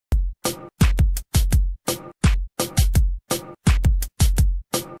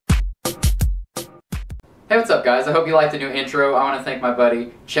Hey, what's up guys? I hope you liked the new intro. I want to thank my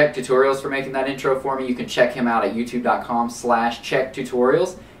buddy CheckTutorials for making that intro for me. You can check him out at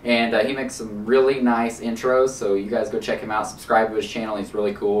youtube.com/CheckTutorials, and he makes some really nice intros, so you guys go check him out, subscribe to his channel, he's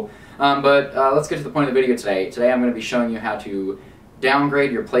really cool. But let's get to the point of the video today. Today I'm going to be showing you how to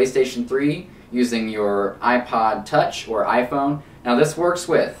downgrade your PlayStation 3 using your iPod Touch or iPhone. Now this works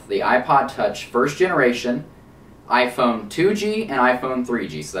with the iPod Touch first generation, iPhone 2G, and iPhone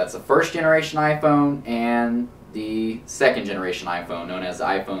 3G. So that's the first generation iPhone and the second generation iPhone, known as the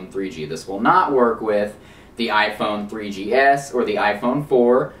iPhone 3G. This will not work with the iPhone 3GS or the iPhone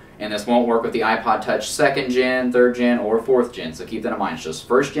 4, and this won't work with the iPod Touch 2nd gen, 3rd gen, or 4th gen. So keep that in mind. It's just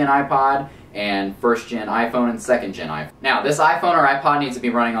first gen iPod and first gen iPhone and second gen iPhone. Now this iPhone or iPod needs to be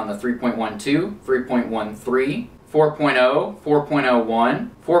running on the 3.12, 3.13, 4.0, 4.01,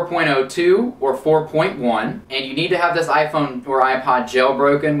 4.02, or 4.1, and you need to have this iPhone or iPod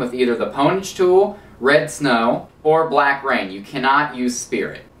jailbroken with either the Pwnage tool, Red Snow, or Black Rain. You cannot use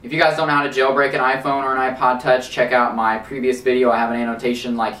Spirit. If you guys don't know how to jailbreak an iPhone or an iPod Touch, check out my previous video. I have an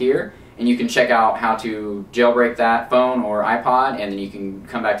annotation like here, and you can check out how to jailbreak that phone or iPod, and then you can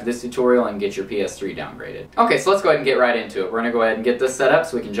come back to this tutorial and get your PS3 downgraded. Okay, so let's go ahead and get right into it. We're going to go ahead and get this set up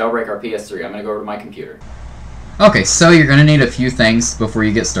so we can jailbreak our PS3. I'm going to go over to my computer. Okay, so you're going to need a few things before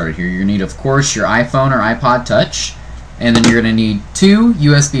you get started here. You're going to need, of course, your iPhone or iPod Touch, and then you're going to need 2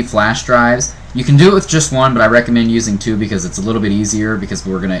 USB flash drives. You can do it with just one, but I recommend using 2 because it's a little bit easier, because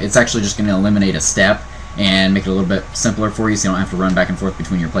it's actually just going to eliminate a step and make it a little bit simpler for you so you don't have to run back and forth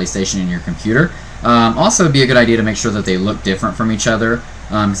between your PlayStation and your computer. Also, it'd be a good idea to make sure that they look different from each other,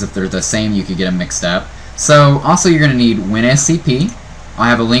 because if they're the same, you could get them mixed up. So, also you're going to need WinSCP. I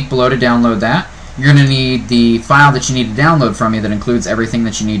have a link below to download that. You're going to need the file that you need to download from me that includes everything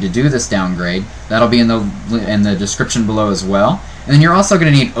that you need to do this downgrade. That'll be in the description below as well. And then you're also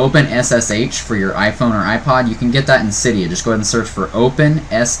going to need OpenSSH for your iPhone or iPod. You can get that in Cydia. Just go ahead and search for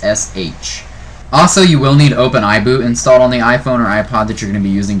OpenSSH. Also, you will need OpenIBoot installed on the iPhone or iPod that you're going to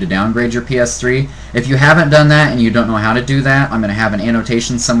be using to downgrade your PS3. If you haven't done that and you don't know how to do that, I'm going to have an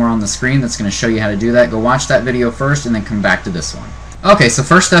annotation somewhere on the screen that's going to show you how to do that. Go watch that video first and then come back to this one. Okay, so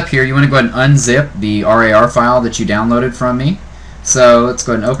first up here, you want to go ahead and unzip the RAR file that you downloaded from me. So let's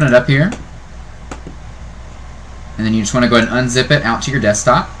go ahead and open it up here. And then you just want to go ahead and unzip it out to your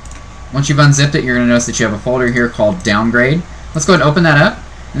desktop. Once you've unzipped it, you're going to notice that you have a folder here called Downgrade. Let's go ahead and open that up.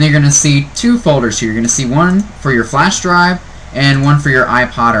 And then you're going to see 2 folders here. You're going to see one for your flash drive and one for your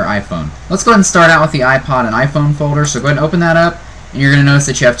iPod or iPhone. Let's go ahead and start out with the iPod and iPhone folder. So go ahead and open that up. And you're going to notice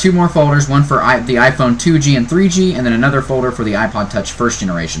that you have 2 more folders, one for the iPhone 2G and 3G, and then another folder for the iPod Touch first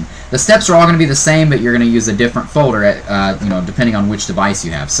generation. The steps are all going to be the same, but you're going to use a different folder, depending on which device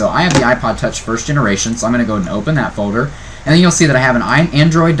you have. So I have the iPod Touch first generation, so I'm going to go ahead and open that folder. And then you'll see that I have an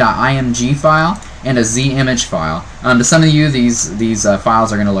android.img file and a zimage file. To some of you, these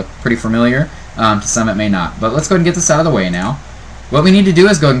files are going to look pretty familiar. To some, it may not. But let's go ahead and get this out of the way now. What we need to do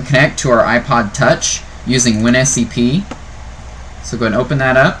is go ahead and connect to our iPod Touch using WinSCP. So go ahead and open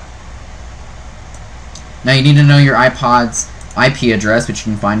that up. Now you need to know your iPod's IP address, which you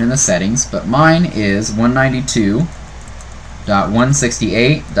can find in the settings, but mine is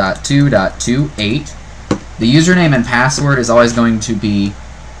 192.168.2.28. The username and password is always going to be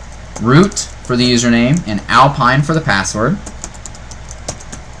root for the username and alpine for the password.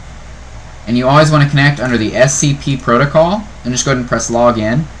 And you always want to connect under the SCP protocol, and just go ahead and press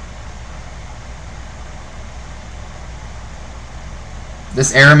login.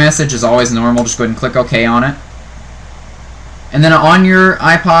 This error message is always normal. Just go ahead and click OK on it. And then on your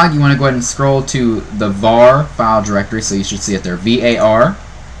iPod, you want to go ahead and scroll to the var file directory, so you should see it there, VAR.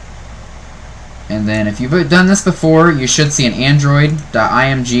 And then if you've done this before, you should see an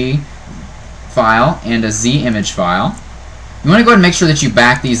android.img file and a zimage file. You want to go ahead and make sure that you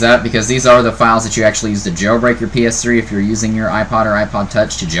back these up, because these are the files that you actually use to jailbreak your PS3 if you're using your iPod or iPod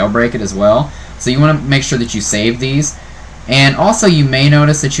Touch to jailbreak it as well. So you want to make sure that you save these. And also you may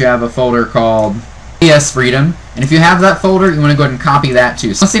notice that you have a folder called PS Freedom, and if you have that folder, you want to go ahead and copy that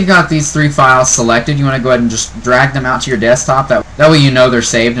too. So once you've got these 3 files selected, you want to go ahead and just drag them out to your desktop. That way you know they're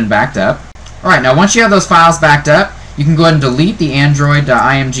saved and backed up. Alright, now once you have those files backed up, you can go ahead and delete the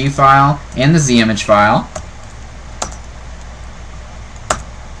android.img file and the zimage file.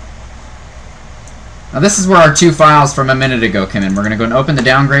 Now this is where our 2 files from a minute ago come in. We're going to go and open the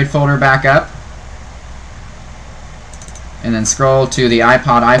downgrade folder back up, and then scroll to the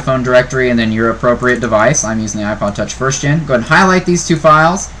iPod iPhone directory and then your appropriate device. I'm using the iPod Touch first gen. Go ahead and highlight these 2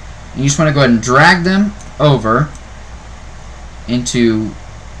 files, and you just want to go ahead and drag them over into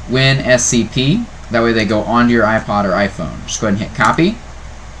WinSCP. That way they go onto your iPod or iPhone. Just go ahead and hit copy.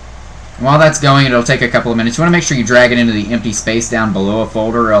 While that's going, it'll take a couple of minutes. You want to make sure you drag it into the empty space down below a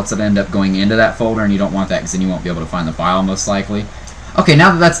folder, or else it'll end up going into that folder, and you don't want that because then you won't be able to find the file most likely. Okay,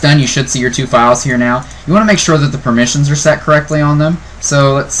 now that that's done, you should see your two files here now. You want to make sure that the permissions are set correctly on them.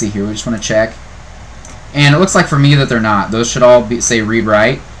 So let's see here, we just want to check. And it looks like for me that they're not. Those should all say read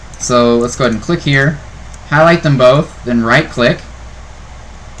write. So let's go ahead and click here, highlight them both, then right click,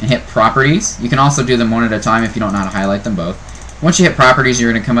 and hit properties. You can also do them one at a time if you don't know how to highlight them both. Once you hit properties,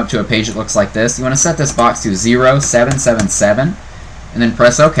 you're going to come up to a page that looks like this. You want to set this box to 0777 and then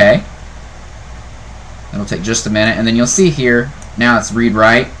press OK. It'll take just a minute, and then you'll see here now it's read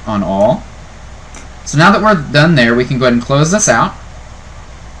write on all. So now that we're done there, we can go ahead and close this out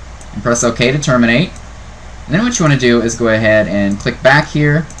and press OK to terminate. And then what you want to do is go ahead and click back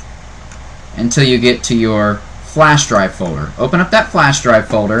here until you get to your flash drive folder. Open up that flash drive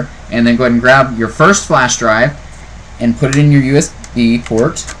folder and then go ahead and grab your first flash drive and put it in your USB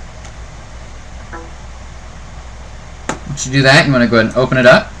port. Once you do that, you want to go ahead and open it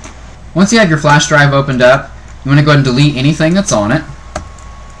up. Once you have your flash drive opened up, you want to go ahead and delete anything that's on it.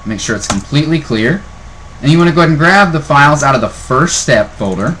 Make sure it's completely clear. And you want to go ahead and grab the files out of the first step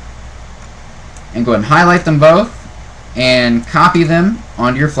folder and go ahead and highlight them both and copy them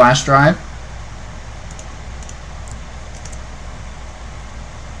onto your flash drive.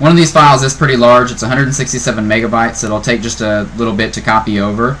 One of these files is pretty large. It's 167 megabytes, so it'll take just a little bit to copy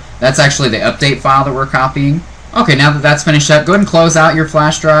over. That's actually the update file that we're copying. Okay, now that that's finished up, go ahead and close out your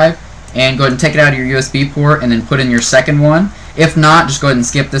flash drive and go ahead and take it out of your USB port and then put in your second one. If not, just go ahead and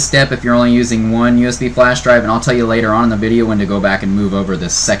skip this step if you're only using one USB flash drive, and I'll tell you later on in the video when to go back and move over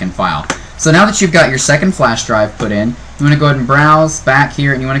this second file. So now that you've got your second flash drive put in, you want to go ahead and browse back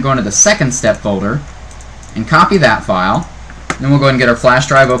here and you want to go into the second step folder and copy that file. Then we'll go ahead and get our flash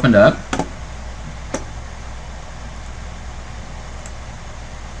drive opened up.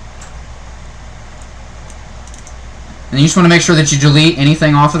 And you just want to make sure that you delete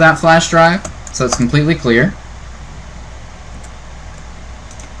anything off of that flash drive so it's completely clear.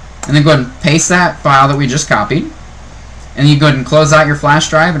 And then go ahead and paste that file that we just copied. And you go ahead and close out your flash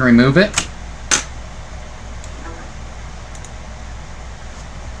drive and remove it.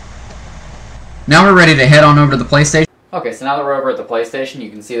 Now we're ready to head on over to the PlayStation. Okay, so now that we're over at the PlayStation, you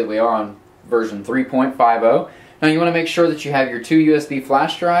can see that we are on version 3.50. Now you want to make sure that you have your two USB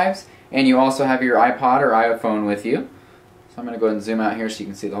flash drives and you also have your iPod or iPhone with you. So I'm going to go ahead and zoom out here so you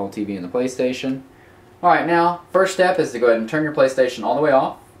can see the whole TV and the PlayStation. Alright, now, first step is to go ahead and turn your PlayStation all the way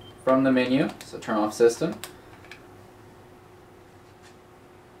off from the menu. So turn off system.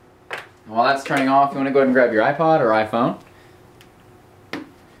 And while that's turning off, you want to go ahead and grab your iPod or iPhone.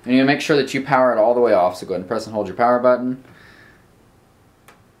 And you make sure that you power it all the way off. So go ahead and press and hold your power button.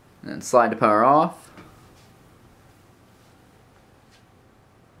 And then slide to power off.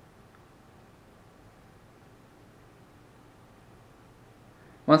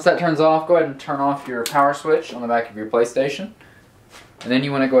 Once that turns off, go ahead and turn off your power switch on the back of your PlayStation. And then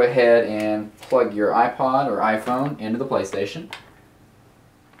you want to go ahead and plug your iPod or iPhone into the PlayStation.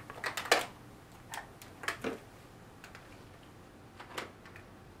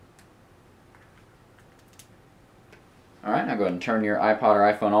 Alright, now go ahead and turn your iPod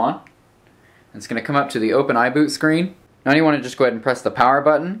or iPhone on. It's going to come up to the Open iBoot screen. Now you want to just go ahead and press the power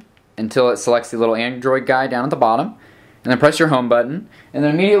button until it selects the little Android guy down at the bottom. And then press your home button. And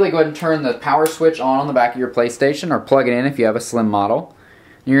then immediately go ahead and turn the power switch on the back of your PlayStation, or plug it in if you have a slim model.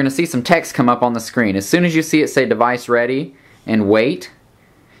 And you're going to see some text come up on the screen. As soon as you see it say device ready and wait,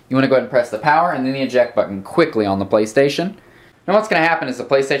 you want to go ahead and press the power and then the eject button quickly on the PlayStation. Now what's going to happen is the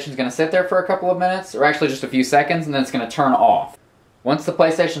PlayStation is going to sit there for a couple of minutes, or actually just a few seconds, and then it's going to turn off. Once the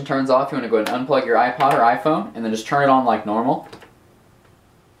PlayStation turns off, you want to go ahead and unplug your iPod or iPhone, and then just turn it on like normal.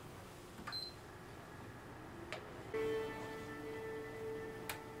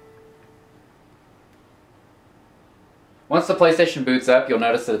 Once the PlayStation boots up, you'll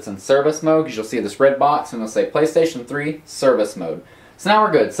notice that it's in service mode, because you'll see this red box, and it'll say PlayStation 3 service mode. So now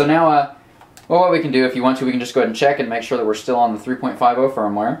we're good. So now, well, what we can do, if you want to, we can just go ahead and check and make sure that we're still on the 3.50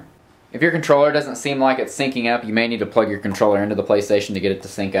 firmware. If your controller doesn't seem like it's syncing up, you may need to plug your controller into the PlayStation to get it to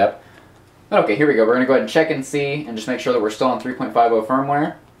sync up. But okay, here we go. We're going to go ahead and check and see, and just make sure that we're still on 3.50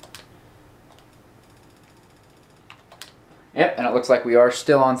 firmware. Yep, and it looks like we are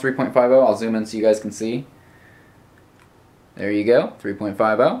still on 3.50. I'll zoom in so you guys can see. There you go,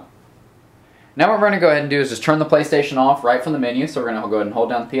 3.50. Now what we're going to go ahead and do is just turn the PlayStation off right from the menu. So we're going to go ahead and hold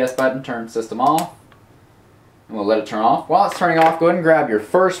down the PS button, turn system off, and we'll let it turn off. While it's turning off, go ahead and grab your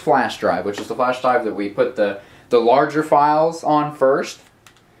first flash drive, which is the flash drive that we put the larger files on first.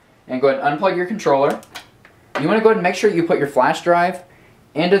 And go ahead and unplug your controller. You want to go ahead and make sure you put your flash drive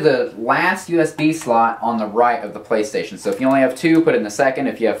into the last USB slot on the right of the PlayStation. So if you only have 2, put it in the second.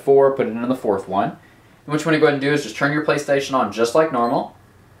 If you have 4, put it in the fourth one. And what you want to go ahead and do is just turn your PlayStation on just like normal.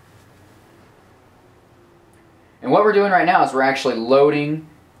 And what we're doing right now is we're actually loading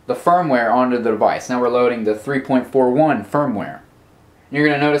the firmware onto the device. Now we're loading the 3.41 firmware. You're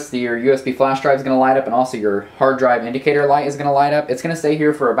going to notice that your USB flash drive is going to light up, and also your hard drive indicator light is going to light up. It's going to stay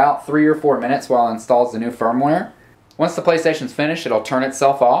here for about 3 or 4 minutes while it installs the new firmware. Once the PlayStation's finished, it'll turn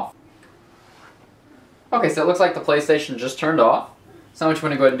itself off. Okay, so it looks like the PlayStation just turned off. So what you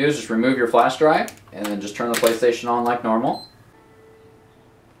want to go ahead and do is just remove your flash drive, and then just turn the PlayStation on like normal.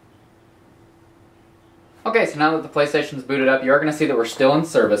 Okay, so now that the PlayStation's booted up, you are going to see that we're still in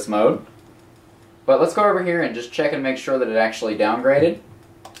service mode. But let's go over here and just check and make sure that it actually downgraded.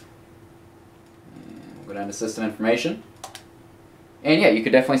 And we'll go down to System Information. And yeah, you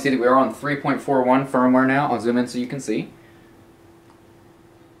can definitely see that we are on 3.41 firmware now. I'll zoom in so you can see.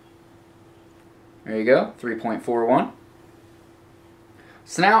 There you go, 3.41.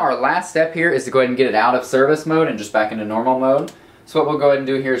 So now our last step here is to go ahead and get it out of service mode and just back into normal mode. So what we'll go ahead and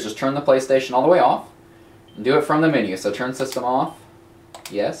do here is just turn the PlayStation all the way off. And do it from the menu. So turn system off.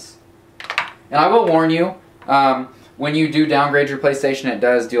 Yes. And I will warn you, when you do downgrade your PlayStation, it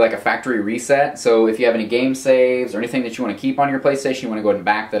does do like a factory reset. So if you have any game saves or anything that you want to keep on your PlayStation, you want to go ahead and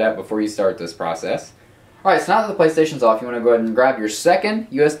back that up before you start this process. Alright, so now that the PlayStation's off, you want to go ahead and grab your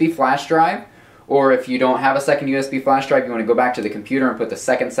second USB flash drive. Or if you don't have a second USB flash drive, you want to go back to the computer and put the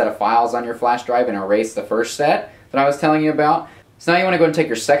second set of files on your flash drive and erase the first set that I was telling you about. So now you want to go ahead and take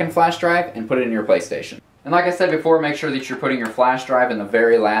your second flash drive and put it in your PlayStation. And like I said before, make sure that you're putting your flash drive in the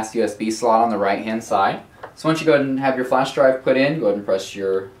very last USB slot on the right hand side. So once you go ahead and have your flash drive put in, go ahead and press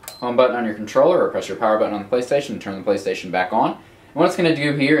your home button on your controller or press your power button on the PlayStation and turn the PlayStation back on. And what it's going to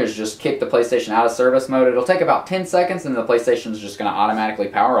do here is just kick the PlayStation out of service mode. It'll take about 10 seconds and the PlayStation is just going to automatically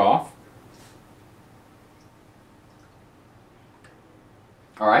power off.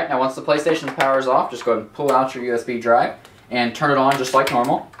 Alright, now once the PlayStation powers off, just go ahead and pull out your USB drive and turn it on just like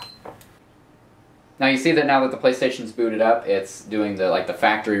normal. Now you see that now that the PlayStation's booted up, it's doing the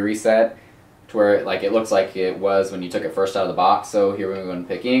factory reset to where it looks like it was when you took it first out of the box. So here we're going to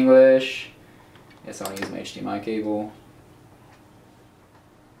pick English. Yes, I want to use my HDMI cable.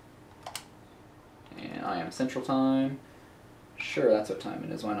 And I am Central Time. Sure, that's what time it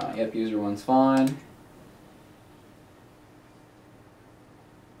is. Why not? Yep, user one's fine.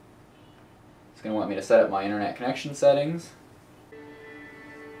 It's going to want me to set up my internet connection settings.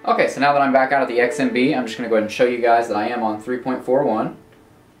 Okay, so now that I'm back out of the XMB, I'm just going to go ahead and show you guys that I am on 3.41.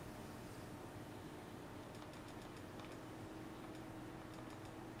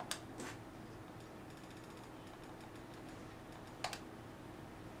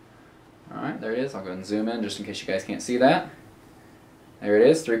 Alright, there it is. I'll go ahead and zoom in just in case you guys can't see that. There it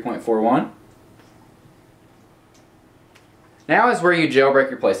is, 3.41. Now is where you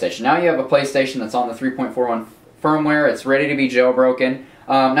jailbreak your PlayStation. Now you have a PlayStation that's on the 3.41 firmware. It's ready to be jailbroken.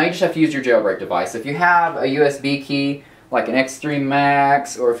 Now you just have to use your jailbreak device. If you have a USB key like an X3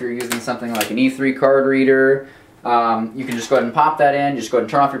 Max, or if you're using something like an E3 card reader, you can just go ahead and pop that in. Just go ahead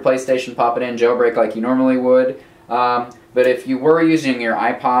and turn off your PlayStation, pop it in, jailbreak like you normally would. But if you were using your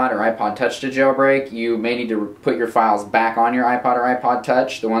iPod or iPod Touch to jailbreak, you may need to put your files back on your iPod or iPod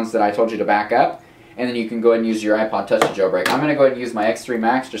Touch, the ones that I told you to back up, and then you can go ahead and use your iPod Touch to jailbreak. I'm going to go ahead and use my X3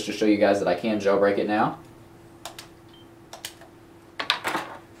 Max just to show you guys that I can jailbreak it now.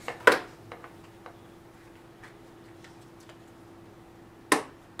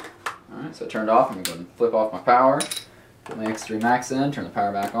 Alright, so it turned off. I'm going to go ahead and flip off my power, put my X3 Max in, turn the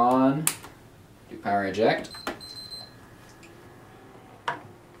power back on, do power eject.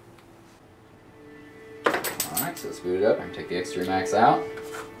 Alright, so it's booted up. I can take the X3 Max out.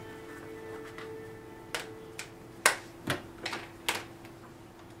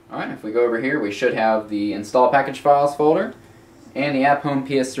 Alright, if we go over here, we should have the Install Package Files folder and the App Home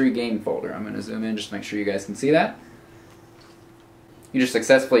PS3 Game folder. I'm going to zoom in just to make sure you guys can see that. You just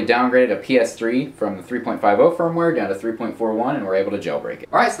successfully downgraded a PS3 from the 3.50 firmware down to 3.41 and were able to jailbreak it.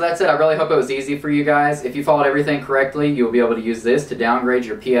 Alright, so that's it. I really hope it was easy for you guys. If you followed everything correctly, you'll be able to use this to downgrade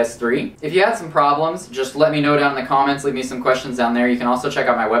your PS3. If you had some problems, just let me know down in the comments. Leave me some questions down there. You can also check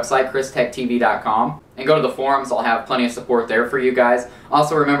out my website, ChrisTechTV.com, and go to the forums. I'll have plenty of support there for you guys.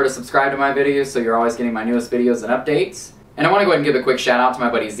 Also, remember to subscribe to my videos so you're always getting my newest videos and updates. And I want to go ahead and give a quick shout out to my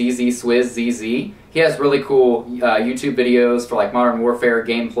buddy zzSwizz, ZZ. He has really cool YouTube videos for like Modern Warfare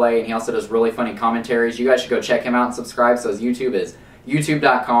gameplay, and he also does really funny commentaries. You guys should go check him out and subscribe. So his YouTube is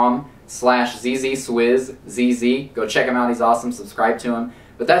youtube.com/zzSwizz, ZZ. Go check him out, he's awesome, subscribe to him.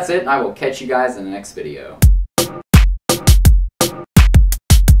 But that's it, and I will catch you guys in the next video.